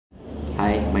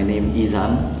Hi, my name is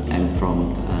Izam. I'm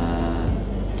from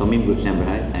MEM Group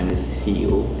Selangor. I'm the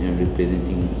CEO and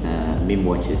representing MEM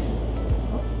Watches.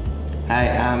 Hi,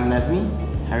 I'm Nazmi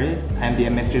Harris. I'm the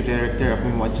Administrative Director of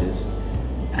MEM Watches,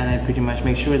 and I pretty much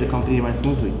make sure the company runs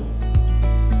smoothly.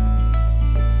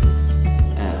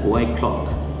 Why clock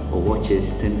or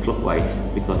watches turn clockwise?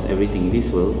 Because everything in this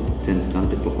world turns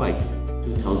counterclockwise.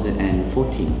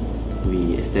 2014,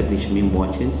 we established MEM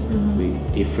Watches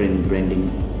with different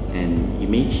branding and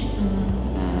image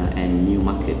and new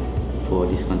market for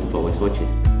these counterclockwise watches.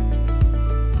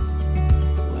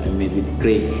 I met with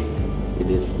Greg with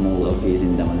a small office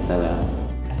in Damansara.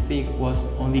 I think it was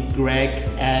only Greg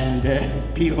and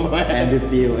PO. And the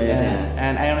PO, yeah.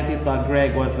 And I honestly thought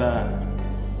Greg was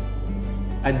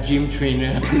a gym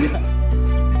trainer.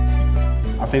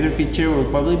 Our favorite feature will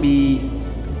probably be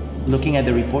looking at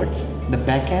the reports. The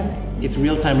backend, it's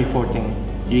real-time reporting.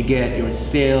 You get your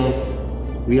sales,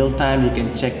 real-time, you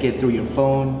can check it through your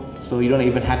phone, so you don't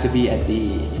even have to be at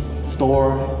the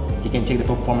store. You can check the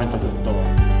performance of the store.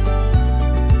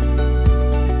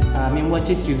 MEM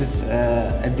Watches uses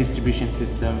a distribution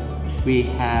system. We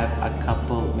have a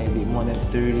couple, maybe more than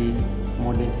 30,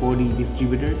 more than 40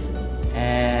 distributors,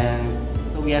 and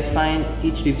so we assign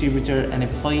each distributor an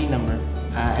employee number.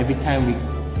 Every time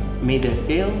we made their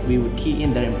sale, we would key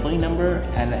in their employee number,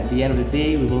 and at the end of the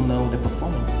day, we will know the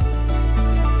performance.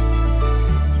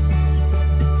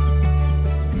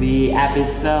 The app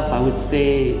itself, I would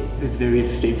say, is very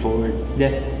straightforward.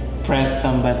 Just press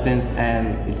some buttons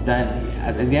and it's done.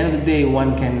 At the end of the day,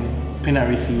 one can print a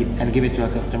receipt and give it to a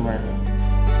customer.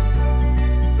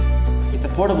 It's a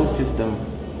portable system,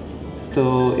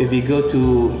 so if you go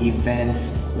to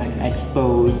events like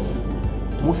expos,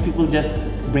 most people just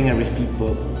bring a receipt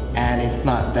book, and it's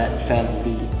not that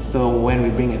fancy. So when we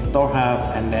bring a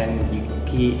StoreHub and then you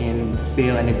key in the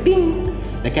sale and then ding,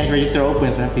 the cash register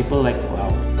opens and people are like, wow.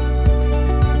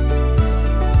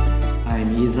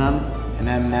 I'm Izam. And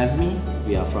I'm Nazmi.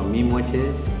 We are from MEM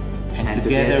Watches. And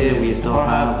together with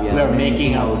StoreHub, we are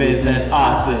making our business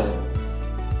awesome.